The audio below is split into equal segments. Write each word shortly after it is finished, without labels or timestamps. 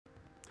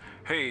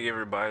Hey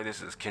everybody,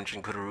 this is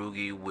Kenshin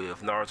Kururugi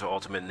with Naruto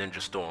Ultimate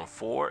Ninja Storm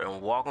 4,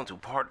 and welcome to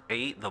Part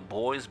 8, The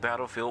Boys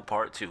Battlefield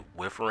Part 2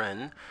 with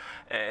Ren.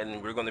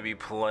 And we're going to be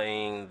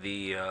playing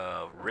the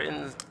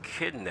Ren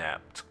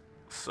Kidnapped.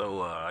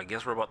 So I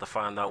guess we're about to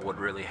find out what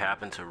really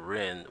happened to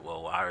Ren.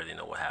 Well, I already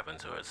know what happened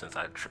to her since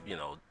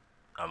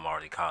I'm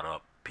already caught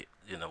up.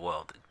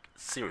 Well, the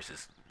series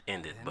is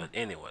ended, but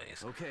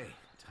anyways. Okay,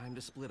 time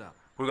to split up.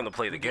 We're going to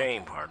play the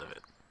game part of it.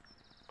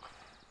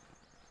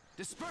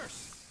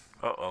 Disperse!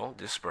 Uh-oh,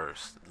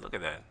 dispersed. Look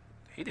at that.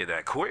 He did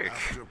that quick.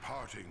 After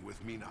parting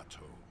with Minato,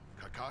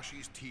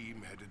 Kakashi's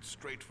team headed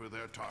straight for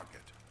their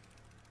target,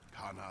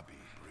 Kannabi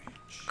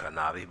Bridge.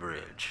 Kannabi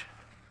Bridge.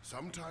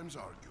 Sometimes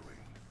arguing,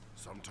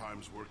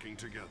 sometimes working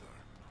together,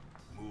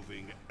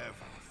 moving ever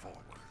forward.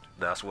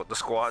 That's what the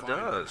squad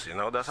does,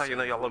 that's how you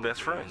know y'all are best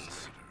Several friends.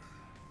 days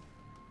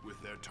later,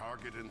 with their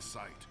target in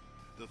sight,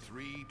 the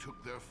three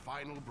took their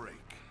final break.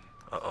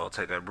 Uh-oh,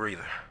 take that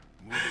breather.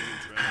 Moving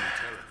into enemy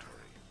territory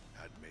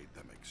had made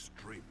them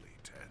extremely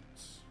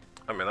tense.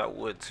 I mean, I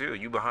would too.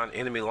 You behind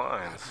enemy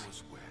lines. That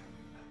was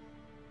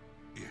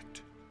when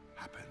it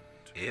happened.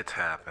 It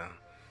happened.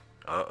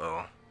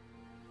 Uh-oh.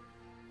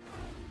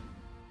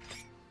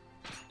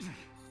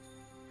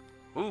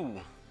 Ooh.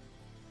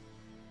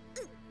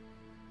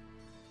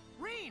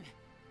 Rain!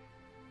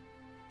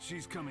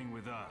 She's coming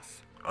with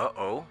us.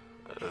 Uh-oh.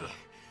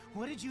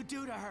 What did you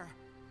do to her?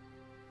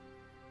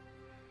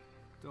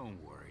 Don't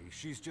worry,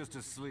 she's just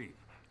asleep.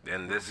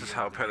 And this is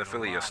how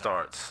pedophilia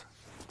starts.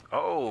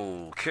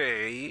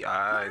 Okay,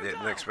 I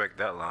didn't expect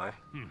that line.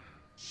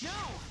 No!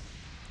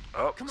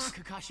 Oh, Come on,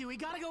 Kakashi, we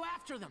gotta go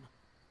after them!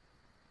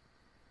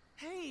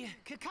 Hey,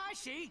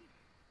 Kakashi!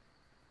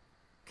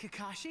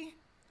 Kakashi?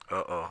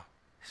 uh-oh.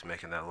 He's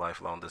making that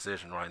lifelong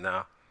decision right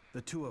now.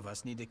 The two of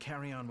us need to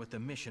carry on with the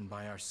mission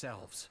by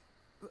ourselves.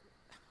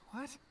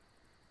 What?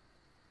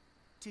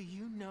 Do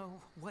you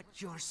know what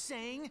you're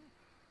saying?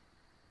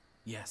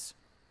 Yes.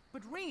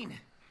 But Rain!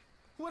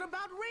 What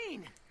about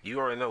Rain? You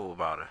already know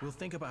about her. We'll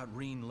think about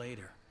Reen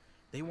later.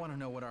 They want to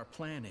know what our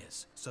plan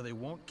is, so they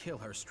won't kill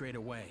her straight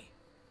away.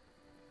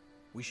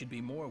 We should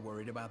be more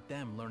worried about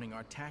them learning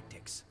our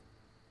tactics.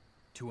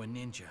 To a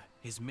ninja,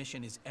 his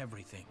mission is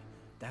everything.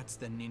 That's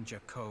the ninja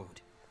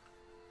code.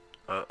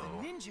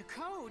 Uh-oh. Ninja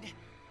code?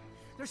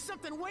 There's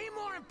something way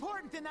more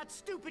important than that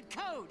stupid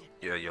code!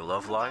 Yeah, your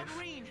love What about life?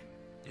 Rain?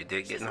 You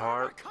did She's getting one of our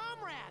hard?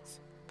 comrades!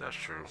 That's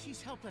true.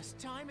 She's helped us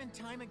time and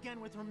time again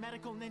with her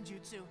medical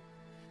ninjutsu.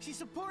 She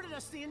supported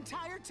us the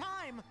entire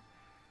time.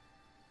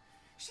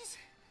 She's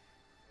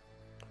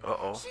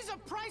Uh-oh. a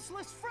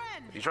priceless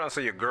friend. You trying to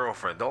say your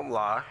girlfriend. Don't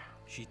lie.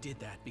 She did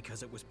that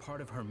because it was part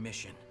of her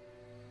mission.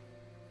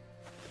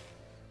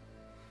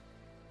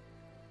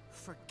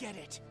 Forget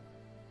it.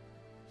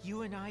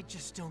 You and I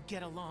just don't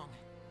get along.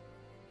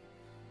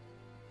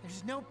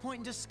 There's no point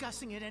in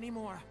discussing it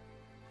anymore.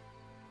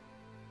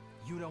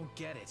 You don't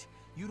get it.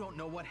 You don't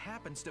know what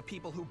happens to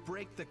people who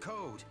break the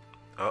code.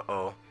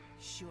 Uh-oh.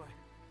 Sure,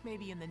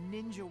 maybe in the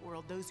ninja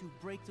world, those who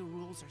break the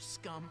rules are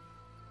scum.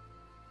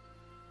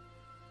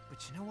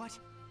 But you know what?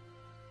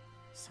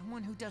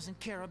 Someone who doesn't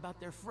care about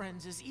their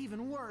friends is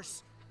even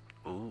worse.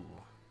 Ooh.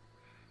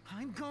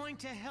 I'm going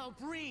to help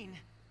Reen.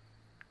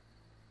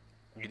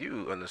 You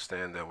do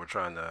understand that we're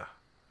trying to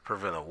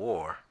prevent a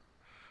war?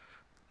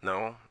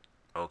 No?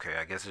 Okay,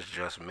 I guess it's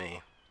just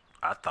me.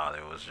 I thought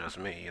it was just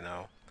me,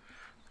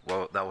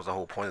 Well, that was the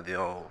whole point of the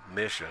whole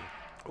mission.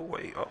 Oh,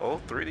 wait.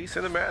 Uh-oh. 3D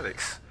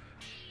cinematics.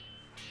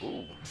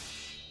 Ooh.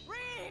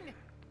 Reen!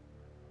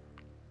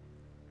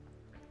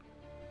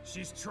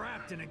 She's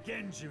trapped in a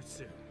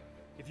genjutsu.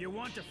 If you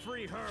want to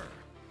free her,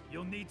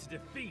 you'll need to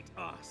defeat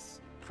us.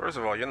 First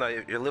of all,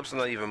 your lips are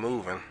not even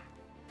moving.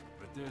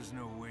 But there's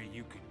no way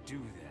you could do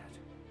that.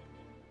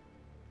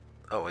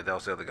 Oh, wait, that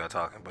was the other guy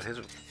talking. But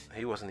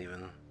he wasn't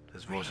even,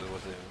 his voice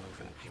wasn't even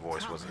moving. His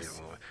voice wasn't even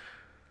moving.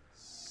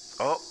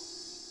 Oh.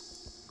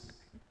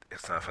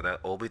 It's time for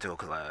that Obito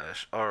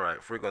clash. Alright,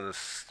 we're gonna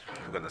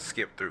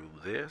skip through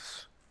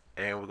this.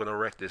 And we're gonna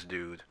wreck this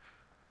dude.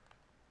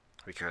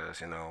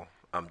 Because,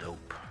 I'm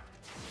dope.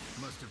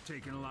 Must have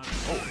taken a lot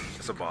of Oh, courage.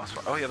 it's a boss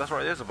fight. Oh yeah, that's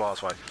right, it is a boss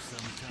fight.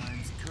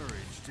 Sometimes courage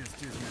just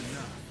isn't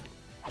enough.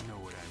 You know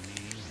what I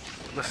mean?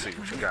 Let's see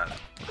what you got.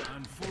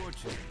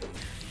 Unfortunately,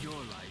 your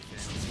life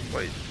ends.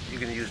 Wait, you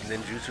can use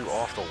ninjutsu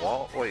off the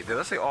wall? Wait, did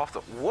I say off the...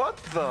 What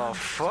the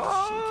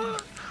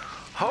fuck?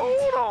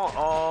 Hold on.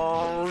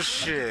 Oh,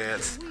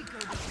 shit.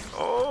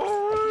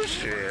 Oh,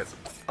 shit.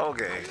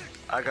 Okay,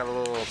 I got a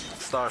little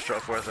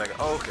starstruck for a second.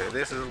 Okay,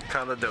 this is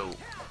kind of dope.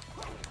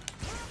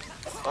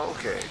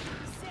 Okay.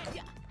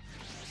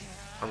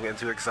 I'm getting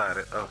too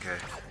excited. Okay.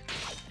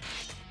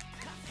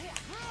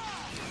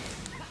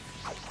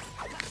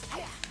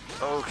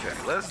 Okay,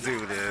 let's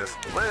do this.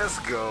 Let's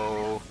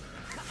go.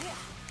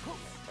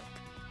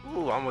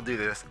 Ooh, I'm gonna do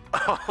this.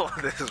 Oh,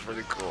 this is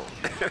pretty cool.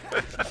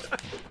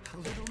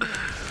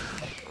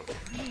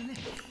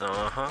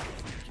 Uh-huh.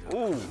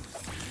 Ooh.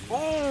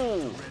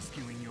 Ooh.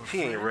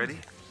 He ain't ready.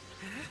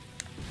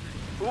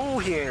 Ooh,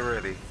 he ain't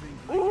ready.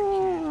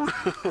 Ooh.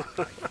 You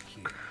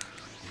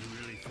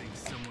really think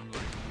someone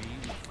like me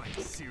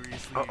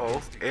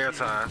Uh-oh,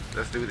 airtime.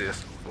 Let's do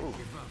this. Ooh.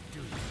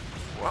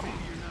 Well,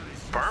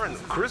 I'm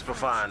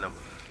crispifying them.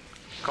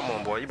 Come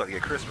on, boy, you about to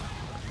get crispy.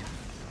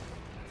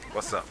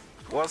 What's up?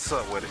 What's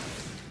up with it?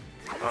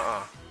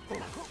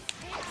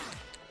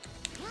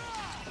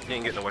 He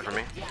ain't getting away from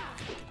me.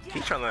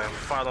 He's trying to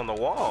fight on the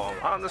wall.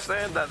 I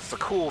understand that's a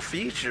cool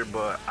feature,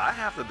 but I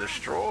have to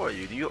destroy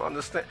you. Do you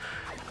understand?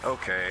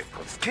 Okay.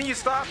 Can you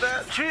stop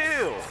that?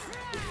 Chill.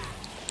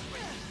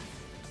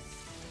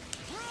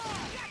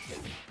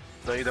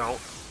 No, you don't.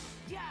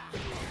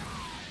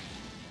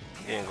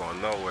 He ain't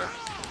going nowhere.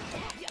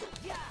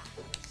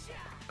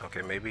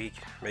 Okay, maybe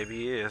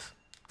he is.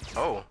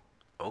 Oh,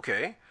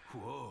 okay.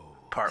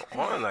 Part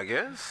 1, I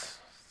guess.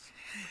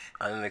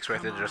 I didn't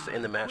expect it just to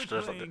end the match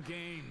or something.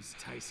 Games,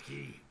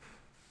 Taisuke.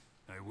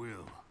 I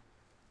will.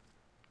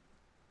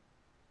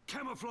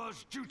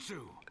 Camouflage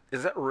jutsu.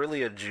 Is that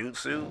really a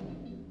jutsu?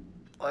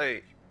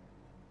 Like,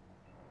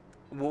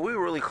 will we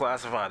really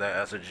classify that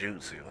as a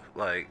jutsu?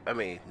 Like, I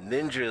mean,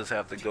 ninjas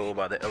have to go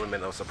by the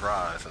element of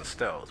surprise and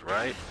stealth,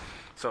 right?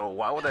 So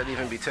why would that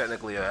even be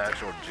technically an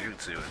actual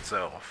jutsu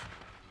itself?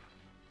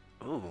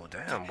 Ooh,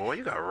 damn, boy,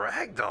 you got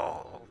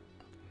ragdoll.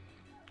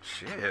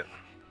 Shit.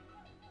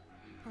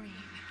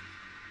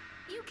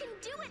 You can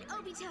do it,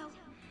 Obito.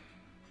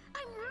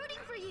 I'm rooting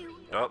for you.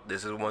 Oh,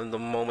 this is one of the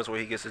moments where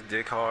he gets his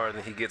dick hard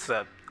and he gets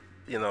that,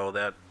 you know,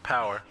 that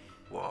power.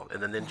 Well, in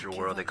the ninja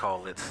world, they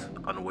call it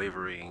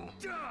unwavering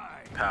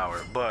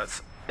power.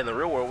 But in the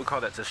real world, we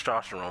call that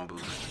testosterone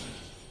boost.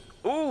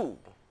 Ooh,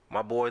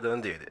 my boy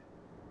done did it.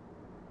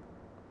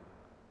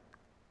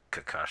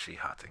 Kakashi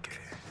Hatake.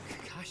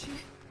 Kakashi?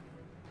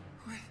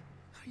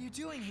 What are you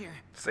doing here?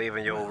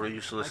 Saving your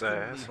useless I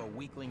couldn't ass. leave a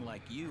weakling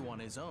like you on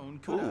his own,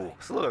 could Ooh, I?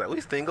 so look at that. We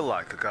think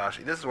alike,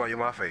 Kakashi. This is why you're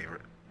my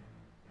favorite.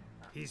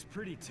 He's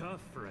pretty tough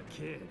for a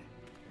kid.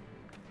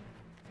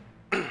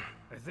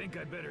 I think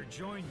I better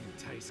join you,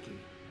 Taisuke,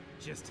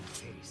 just in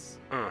case.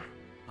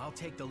 I'll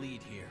take the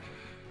lead here.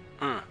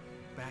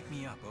 Back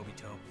me up,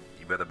 Obito.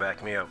 You better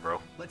back me up, bro.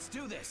 Let's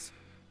do this.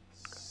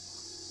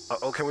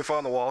 Oh, can we fall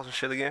on the walls and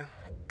shit again?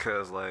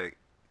 Cause like,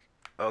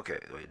 okay,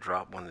 wait,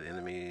 drop one of the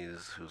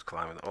enemies who's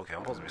climbing. Okay,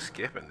 I'm supposed to be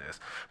skipping this,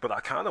 but I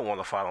kind of want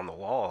to fight on the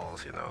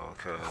walls, you know,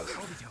 cause.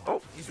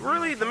 Oh,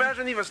 really?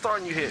 Imagine even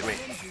starting, you hit me.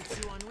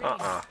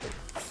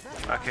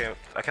 I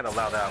can't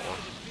allow that one.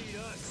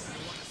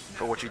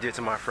 For what you did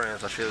to my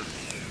friends, I should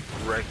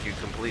wreck you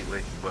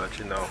completely, but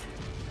you know.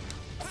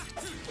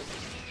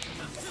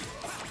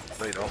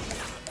 No, you don't.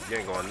 You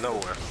ain't going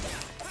nowhere.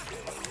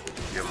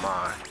 You're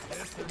mine. There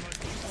must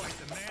be quite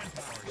the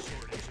manpower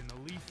shortage in the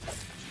Leaf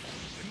Village.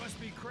 It must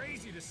be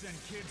crazy to send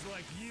kids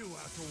like you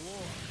out to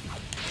war.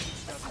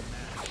 Age doesn't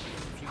matter.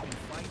 If you can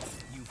fight,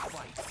 you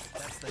fight.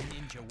 That's the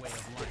ninja way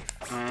of life.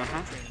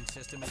 The training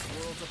system is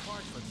worlds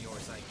apart from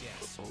yours, I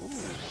guess. When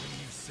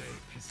you say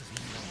pisses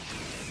me off,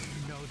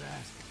 you know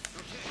that?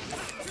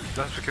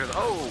 That's because,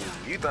 oh,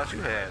 you thought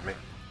you had me.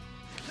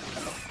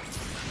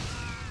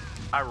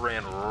 I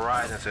ran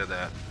right into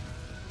that.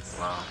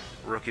 Wow,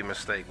 rookie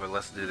mistake, but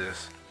let's do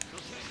this.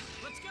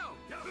 Let's go!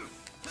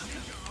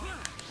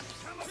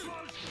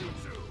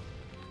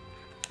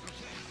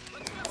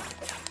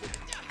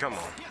 Come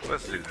on,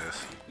 let's do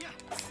this.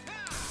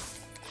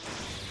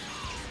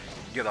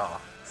 Get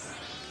off.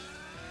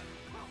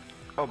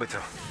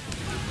 Obito.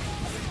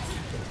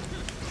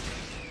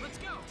 Let's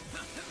go!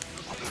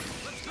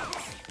 Let's go!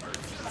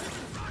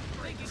 Rock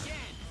break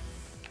again!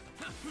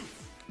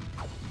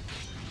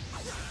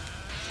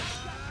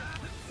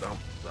 No.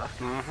 I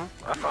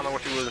found out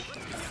what you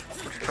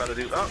try to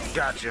do. Oh,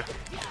 gotcha.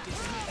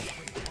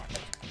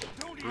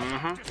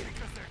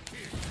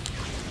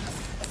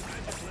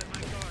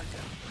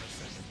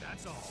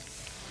 That's all.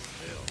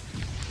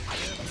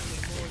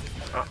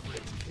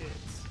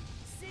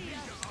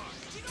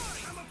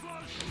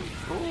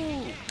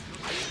 Ooh.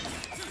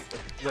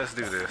 Let's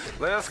do this.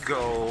 Let's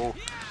go.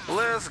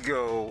 Let's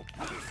go.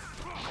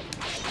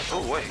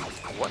 Oh wait,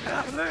 what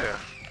happened there?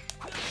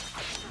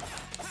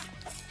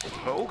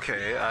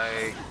 Okay,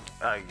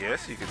 I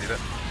guess you could do that.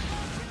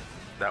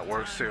 That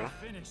works too.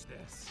 Finish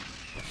this.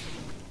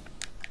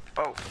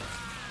 Oh,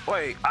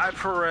 wait, I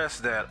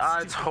pressed that.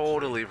 I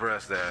totally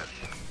pressed that.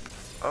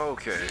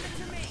 Okay.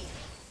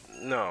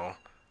 No.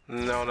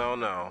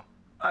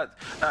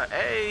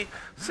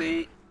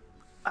 See,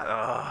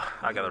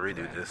 I gotta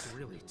redo this.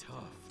 Really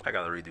tough. I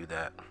gotta redo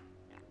that.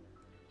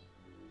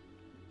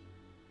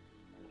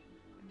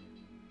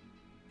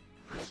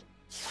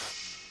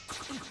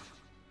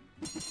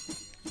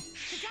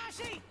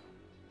 Kakashi!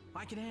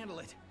 I can handle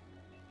it.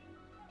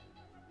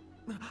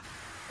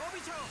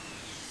 Obito!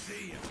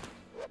 See ya.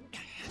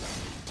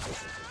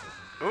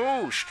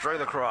 Ooh,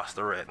 straight across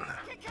the retina.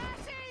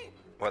 Kakashi!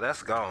 Well,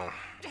 that's gone.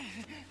 Damn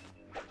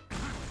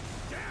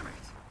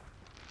it!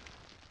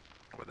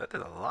 Well, that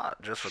did a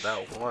lot just for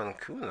that one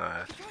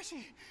kunai.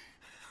 Kakashi,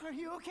 are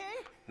you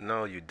okay?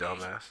 No, you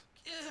dumbass.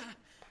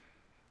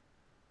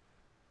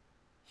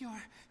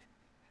 Your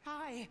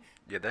eye.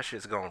 Yeah, that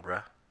shit's gone,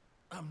 bruh.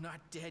 I'm not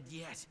dead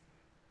yet.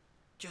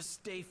 Just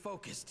stay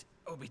focused,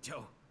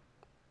 Obito.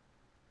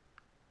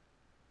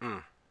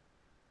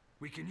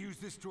 We can use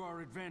this to our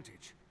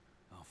advantage.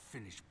 I'll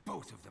finish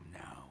both of them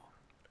now.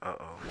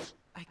 Uh-oh.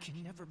 I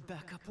can never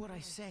back up what I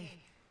say.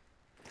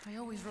 I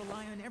always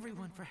rely on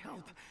everyone for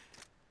help.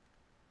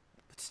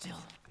 But still,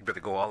 You better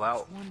go all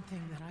out. one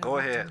thing that I Go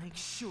want ahead. to make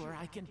sure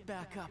I can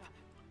back up.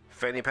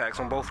 Fanny packs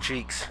on both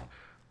cheeks.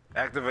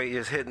 Activate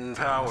his hidden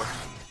power.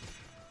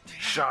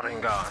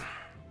 Sharingan.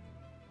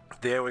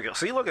 There we go.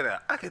 See, look at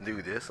that. I can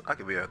do this. I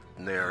can be a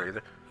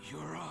narrator.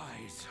 Your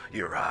eyes.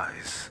 Your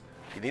eyes.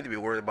 You need to be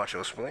worried about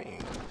your spleen.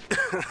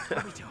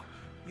 Obito,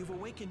 you've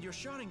awakened your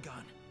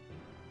Sharingan.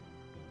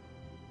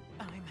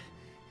 I'm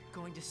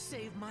going to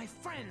save my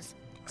friends.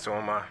 So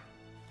am I.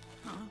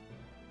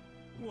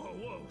 Whoa,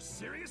 whoa,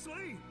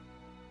 seriously?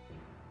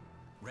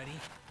 Ready?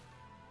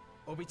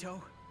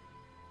 Obito?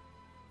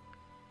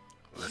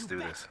 Let's do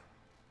this.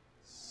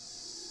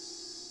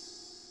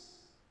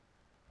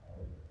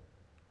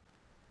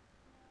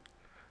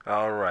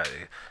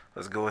 Alrighty,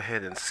 let's go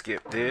ahead and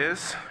skip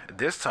this.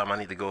 This time I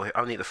need to go ahead.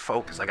 I need to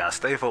focus. I gotta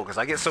stay focused.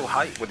 I get so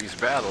hyped with these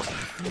battles.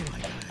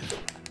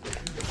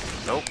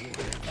 Nope,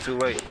 too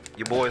late.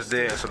 Your boy's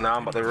dead, so now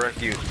I'm about to wreck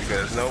you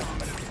because nope.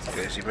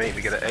 Because you made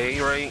me get an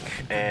A rank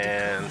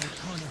and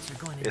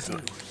it's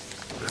not.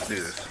 Let's do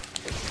this.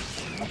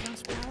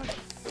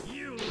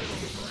 You little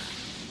brat.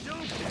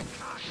 Don't get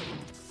cocky.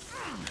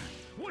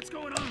 What's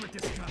going on with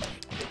this guy?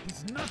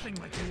 He's nothing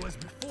like he was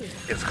before.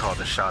 It's called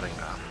the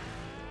Sharingan.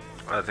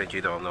 I think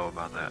you don't know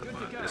about that,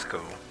 but it's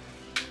cool.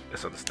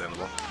 It's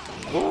understandable.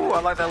 Ooh,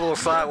 I like that little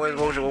sideways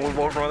motion when we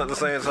both run at the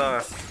same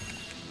time.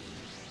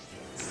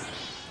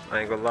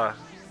 I ain't gonna lie.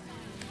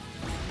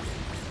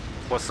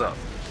 What's up?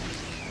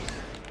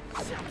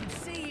 I can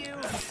see you.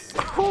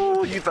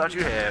 Ooh, you thought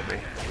you had me.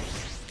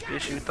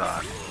 Yes, you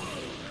thought.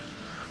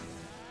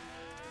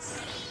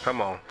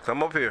 Come on,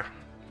 come up here.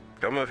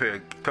 Come up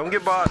here. Come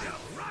get body.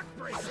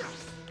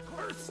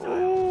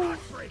 Ooh.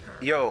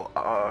 Yo,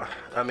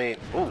 I mean,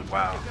 ooh,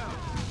 wow.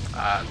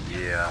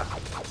 Yeah.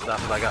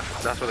 That's what I got.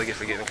 That's what I get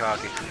for getting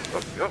cocky.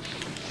 Oh, oh.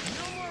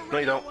 No,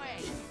 you don't.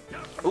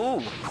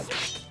 Ooh.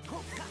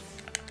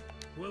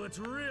 Well, it's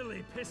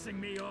really pissing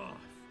me off.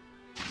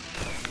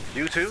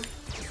 You too?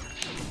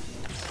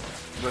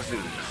 Let's do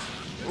this.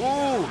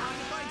 Ooh.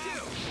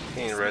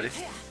 He ain't ready.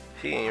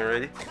 He ain't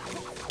ready.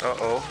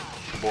 Uh-oh.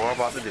 Boy, I'm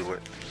about to do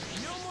it.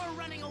 No more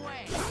running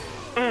away.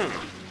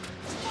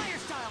 Fire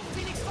style,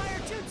 Phoenix Fire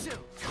Jutsu.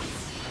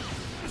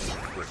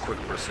 With quick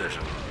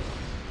precision.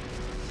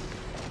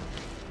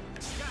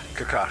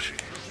 Kakashi.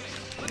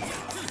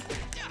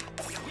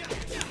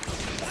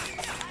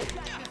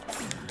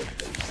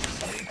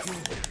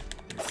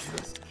 They're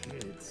just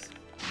kids.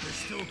 They're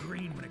still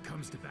green when it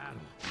comes to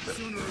battle.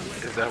 Sooner or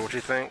later. Is that what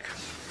you think?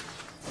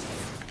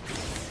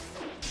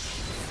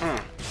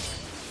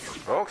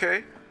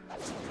 Okay.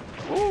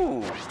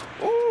 Ooh.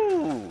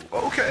 Ooh.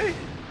 Okay.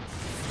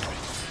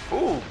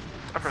 Ooh.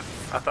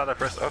 I thought I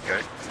pressed.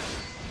 Okay.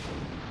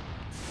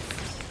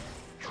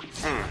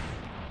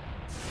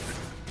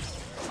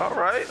 All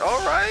right.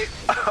 All right.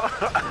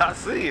 I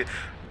see it.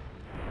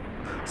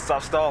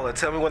 Stop stalling.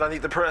 Tell me what I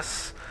need to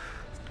press.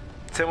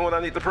 Tell me what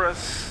I need to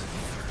press.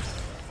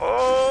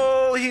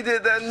 Oh, he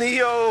did that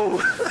Neo.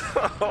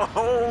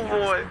 Oh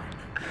boy.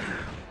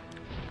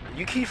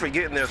 You keep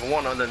forgetting there's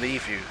one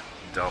underneath you,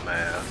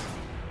 dumbass.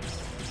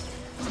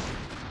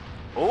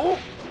 Oh.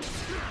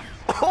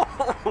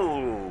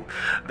 Oh.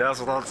 That's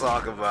what I'm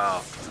talking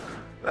about.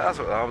 That's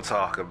what I'm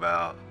talking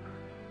about.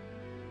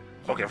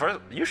 Okay, first,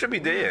 you should be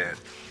dead.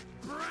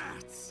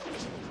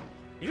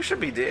 You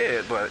should be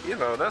dead, but you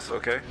know, that's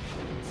okay.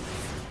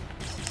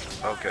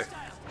 Okay.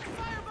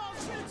 Fireball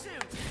Jutsu.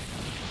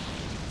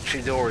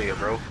 Chidoriya,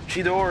 bro.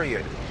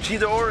 Chidoriya.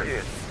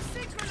 Chidoriya.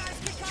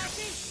 Synchronized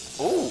Kakashi.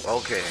 Ooh,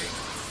 okay.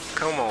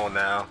 Come on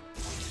now.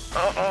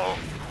 Uh-oh.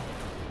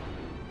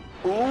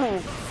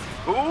 Ooh.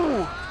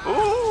 Ooh.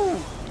 Ooh.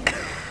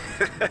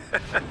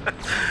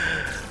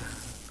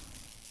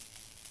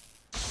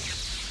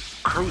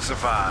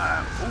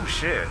 Crucified. Ooh,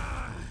 shit.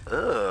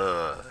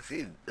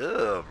 See,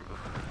 you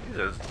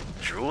just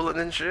drooling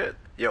and shit.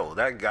 Yo,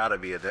 that gotta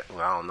be well,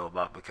 I don't know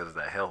about because of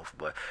that health,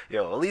 but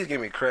yo, at least give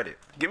me credit.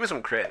 Give me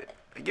some credit.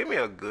 Give me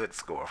a good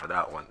score for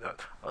that one.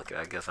 Okay,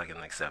 I guess I can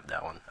accept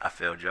that one. I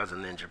failed you as a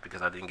ninja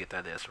because I didn't get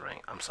that S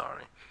rank. I'm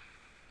sorry.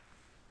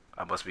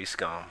 I must be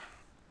scum.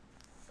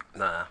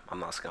 Nah, I'm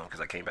not scum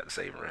because I came back to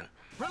save Rin.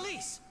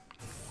 Release.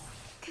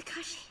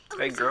 Kakashi.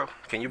 Hey girl,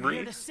 can you I'm here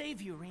breathe? to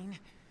save you, Rin.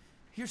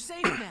 You're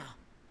safe now.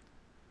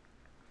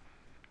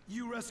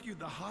 You rescued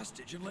the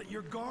hostage and let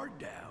your guard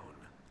down.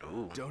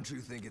 Ooh. Don't you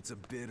think it's a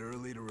bit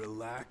early to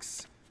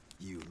relax?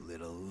 You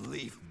little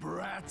leaf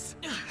brats.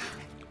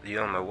 You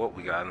don't know what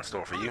we got in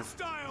store for you.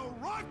 Style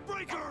rock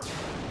breaker.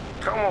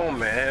 Come on,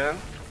 man.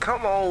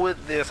 Come on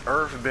with this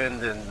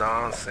earthbending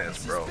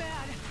nonsense, bro.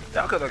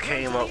 Y'all could have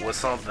came up with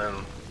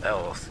something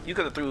else. You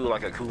could have threw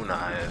like a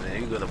kunai and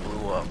then you could have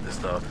blew up and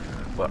stuff.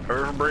 But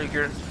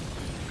Earthbreaker?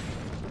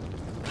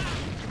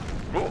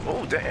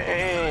 Oh,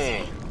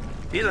 dang.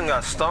 He done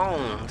got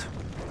stoned.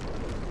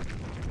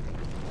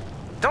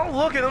 Don't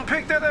look at him.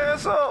 Pick that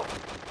ass up.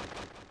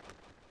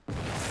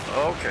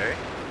 Okay.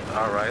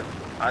 Alright.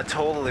 I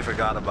totally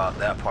forgot about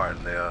that part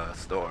in the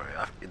story.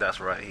 That's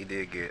right, he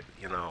did get,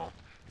 you know,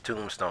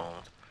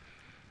 tombstones.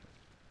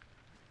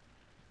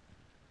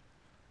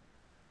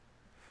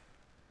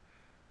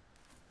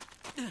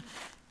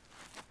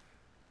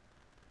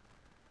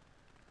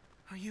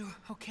 Are you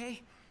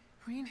okay,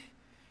 Rin?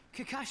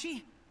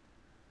 Kakashi?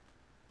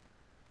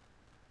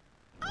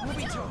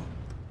 Obito!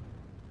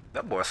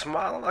 That boy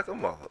smiling like a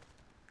mother.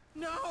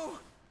 No!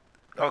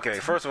 Okay,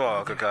 first of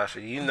all,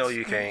 Kakashi, you know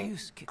you It's no can't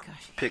use,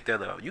 Kakashi. pick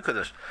that up. You could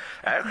have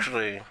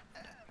actually,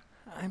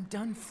 I'm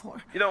done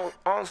for. you know,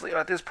 honestly,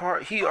 at this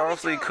part, he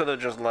honestly could have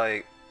just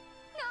like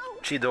No!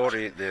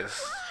 Chidori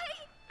this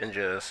Why? and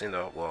just, you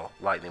know, well,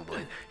 lightning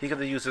blade. He could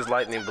have used his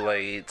lightning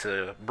blade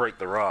to break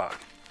the rock,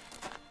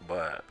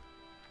 but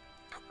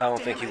I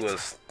don't think he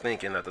was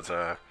thinking at the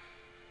time.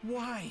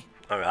 Why?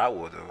 I mean, I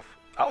would have.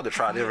 I would have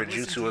tried every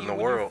jutsu in the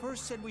world. When you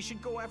first said we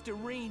should go after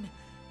Rin,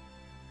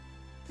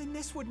 then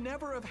this would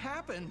never have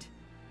happened.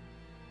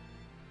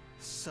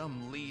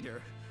 Some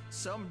leader,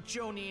 some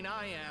Jonin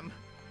I am.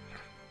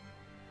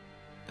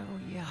 Oh,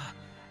 yeah.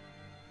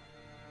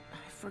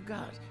 I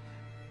forgot.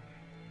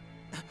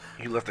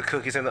 You left the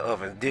cookies in the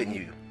oven, didn't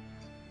you?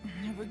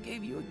 Never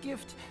gave you a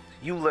gift.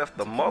 You left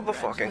the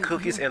motherfucking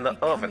cookies in the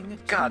oven.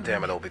 God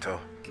damn it, Obito.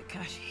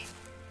 Kakashi.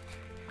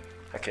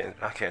 I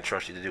can't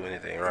trust you to do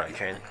anything right,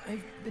 can you?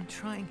 I've been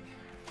trying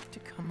to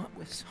come up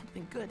with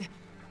something good.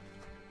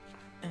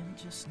 And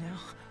just now,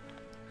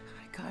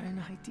 I got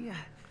an idea.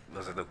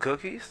 Was it the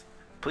cookies?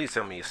 Please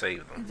tell me you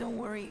saved them. Don't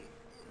worry.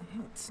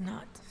 It's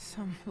not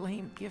some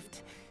lame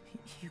gift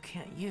you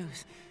can't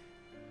use.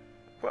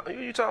 What are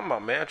you talking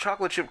about, man?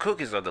 Chocolate chip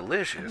cookies are I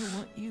delicious.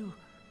 want you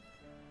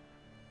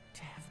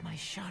to have my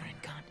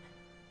Sharingan.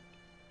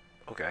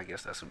 Okay, I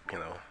guess that's, you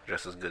know,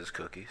 just as good as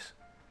cookies.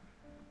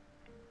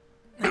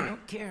 I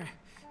don't care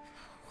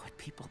what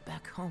people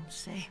back home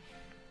say.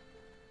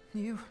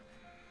 You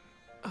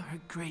are a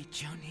great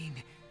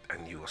Jonin.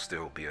 And you will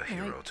still be a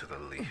hero to the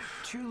leaf.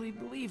 I truly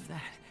believe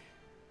that.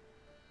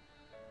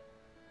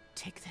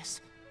 Take this,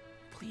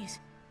 please.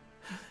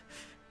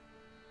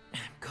 I'm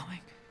going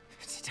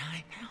to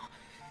die now,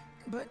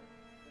 but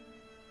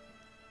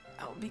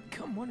I'll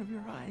become one of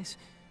your eyes.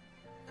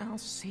 I'll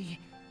see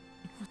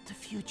what the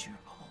future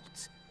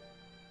holds.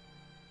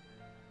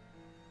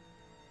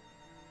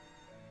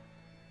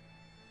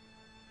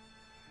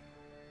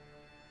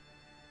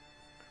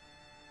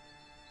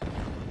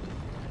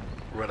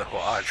 Radical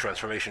eye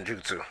transformation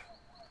jutsu.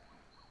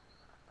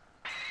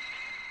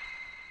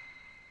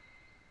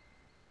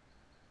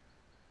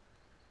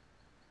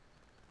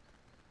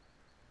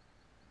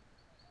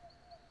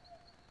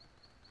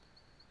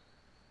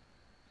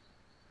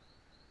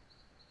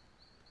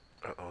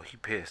 Uh-oh, he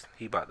pissed.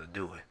 He about to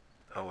do it.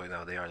 Oh wait,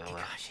 no, they are the left.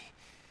 Kakashi,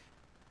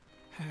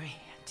 hurry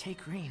and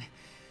take Rin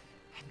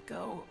and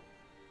go.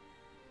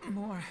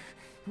 More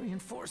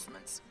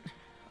reinforcements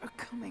are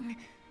coming.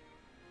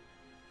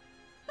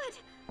 But,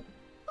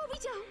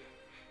 Obito!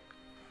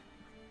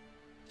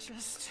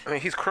 Just I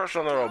mean, he's crushed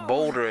under a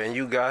boulder and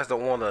you guys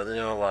don't want to,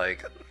 you know,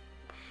 like,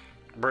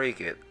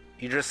 break it.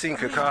 You just seen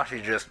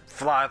Kakashi just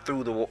fly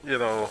through the, you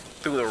know,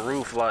 through the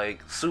roof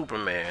like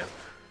Superman.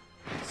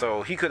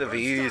 So he could have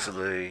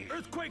easily...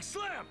 Earthquake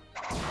slam!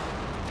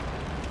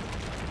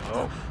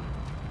 Oh.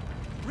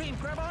 Rin,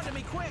 grab onto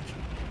me quick!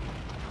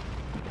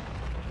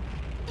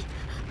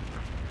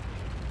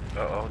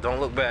 Uh-oh, don't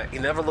look back. You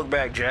never look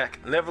back, Jack.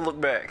 Never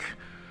look back.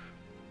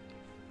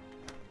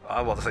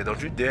 I was about to say,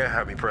 don't you dare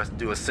have me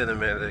do a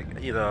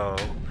cinematic, you know,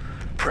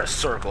 press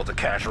circle to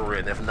catch her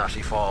in. If not,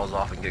 she falls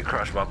off and get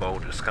crushed by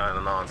boulders. Kind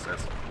of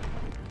nonsense.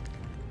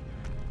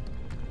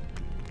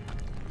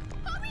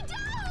 Obito!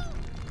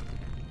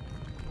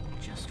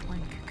 just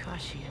when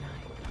Kakashi and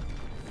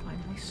I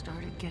finally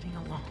started getting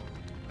along.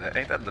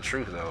 Ain't that the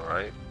truth, though,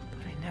 right?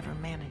 But I never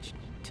managed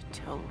to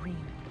tell Rin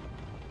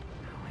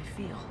how I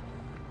feel.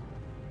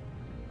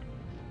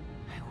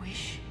 I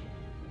wish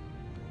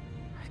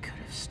I could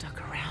have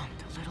stuck around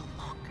a little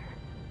longer.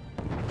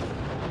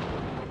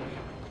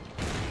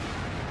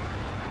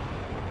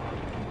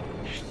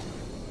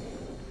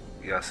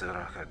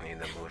 Yasuraka ni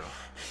Namuro.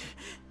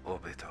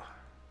 Obito.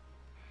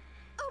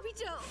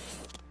 Obito!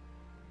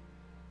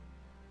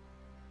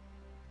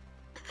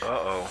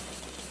 Uh-oh.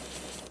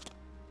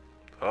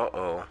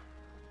 Uh-oh.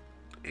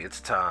 It's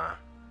time.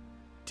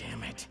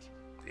 Damn it.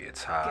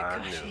 It's high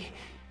noon. Kakashi.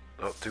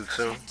 Oh, too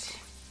soon?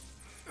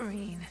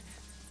 Rin.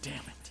 Damn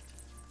it.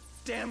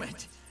 Damn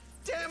it.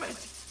 Damn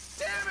it.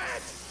 Damn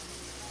it!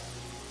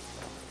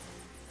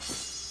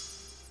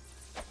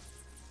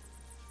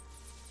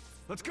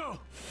 Let's go!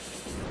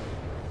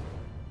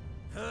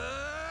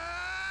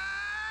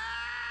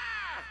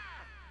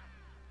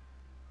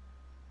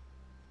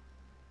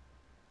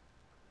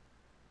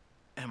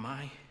 Am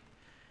I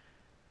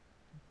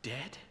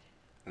dead?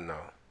 No.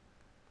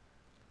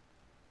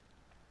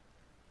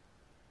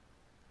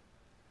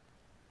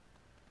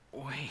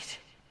 Wait.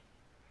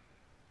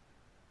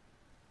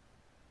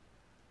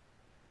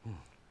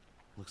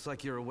 Looks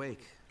like you're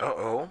awake.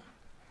 Uh-oh.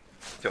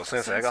 Yo,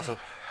 Sensei, I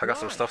got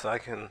some stuff that I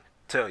can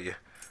tell you.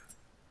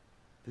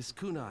 This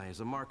kunai is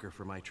a marker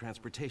for my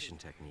transportation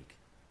technique.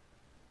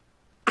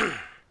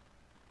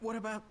 What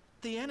about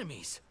the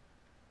enemies?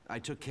 I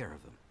took care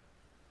of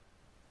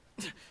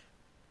them.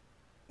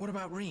 What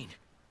about Reen?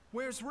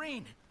 Where's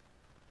Reen?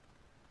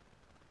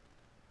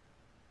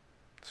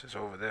 This is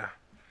over there.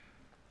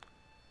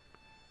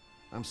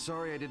 I'm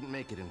sorry I didn't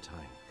make it in time,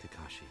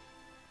 Kakashi.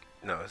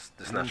 No,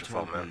 it's not your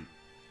fault, man.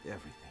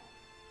 Everything.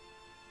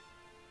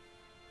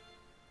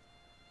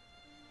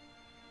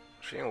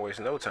 She ain't waste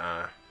no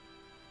time.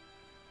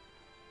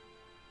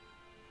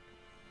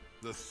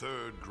 The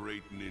third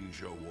great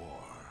ninja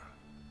war.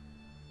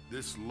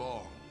 This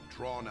long,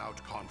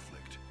 drawn-out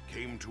conflict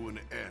came to an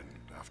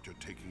end after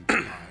taking the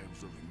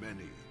lives of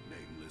many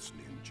nameless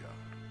ninja.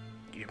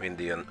 You mean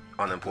the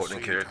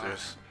unimportant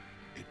characters?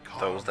 Time,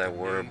 those that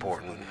were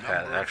important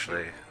had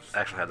actually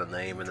had a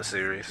name in the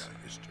series.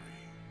 History.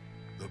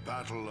 The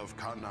Battle of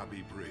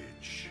Kannabi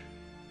Bridge.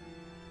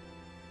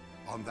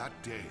 On that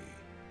day,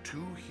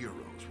 2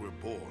 heroes were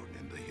born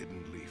in the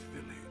Hidden Leaf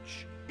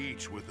Village,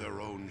 each with their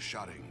own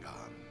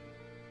Sharingan.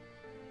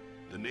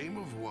 The name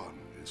of one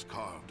is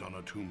carved on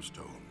a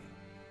tombstone,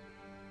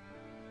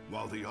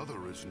 while the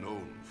other is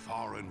known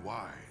far and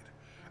wide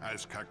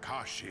as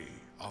Kakashi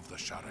of the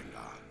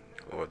Sharingan.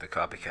 Or the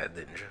copycat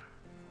ninja.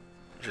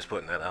 Just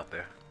putting that out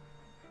there.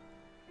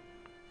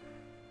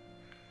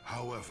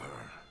 However,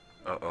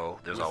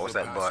 there's with always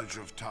the that but. passage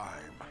of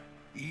time,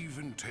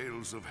 even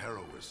tales of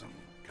heroism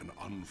can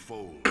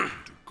unfold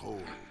into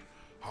cold,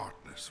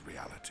 heartless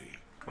reality.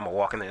 I'm gonna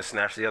walk in there and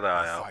snatch the other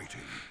eye The out.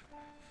 fighting,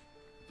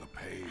 the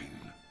pain,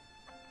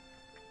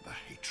 the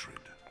hatred.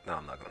 No,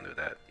 I'm not gonna do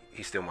that.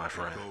 He's still my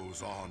friend. It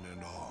goes on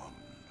and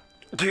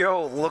on.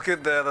 Yo, look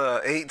at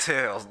that 8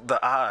 tails, the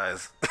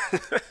eyes.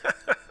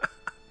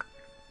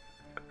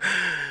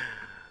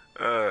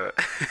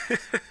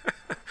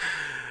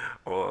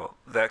 Well,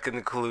 that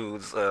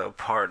concludes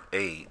part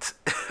 8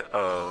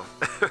 of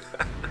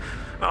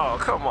oh,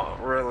 come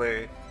on,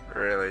 really?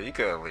 Really? You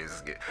could at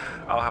least get...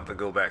 I'll have to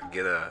go back and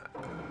get a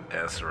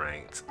S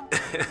ranked.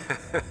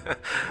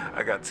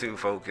 I got too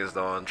focused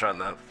on trying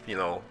to, you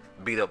know,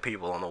 beat up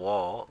people on the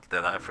wall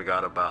that I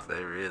forgot about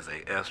there is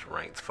a S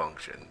ranked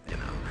function, you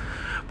know.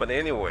 But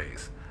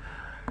anyways,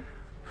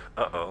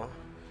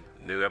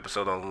 new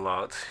episode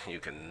unlocked. You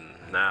can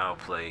now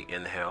play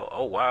in hell.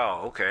 Oh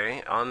wow,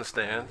 okay, I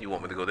understand. You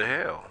want me to go to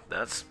hell?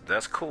 That's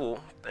cool.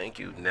 Thank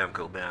you,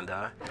 Namco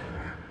Bandai.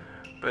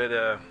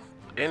 But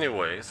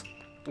anyways,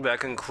 that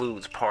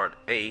concludes part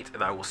 8,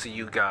 and I will see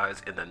you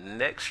guys in the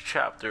next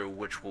chapter,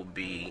 which will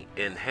be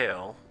in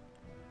hell.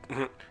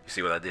 You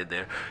see what I did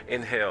there?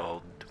 In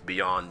hell,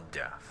 beyond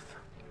death,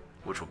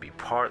 which will be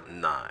part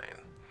 9.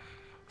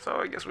 So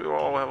I guess we will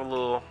all have a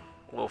little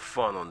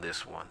fun on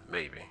this one,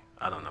 maybe.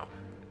 I don't know.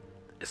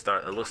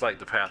 It looks like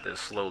the path is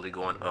slowly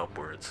going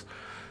upwards.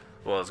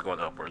 Well, it's going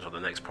upwards on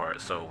the next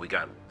part. So we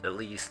got at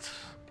least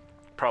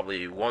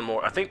probably one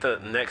more. I think the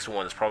next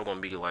one is probably going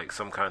to be like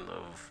some kind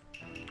of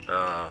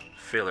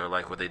filler,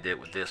 like what they did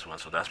with this one.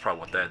 So that's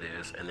probably what that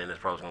is. And then it's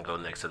probably going to go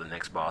next to the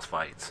next boss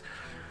fights.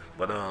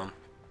 But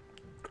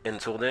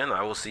until then,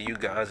 I will see you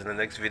guys in the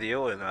next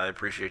video, and I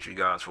appreciate you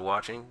guys for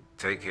watching.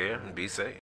 Take care and be safe.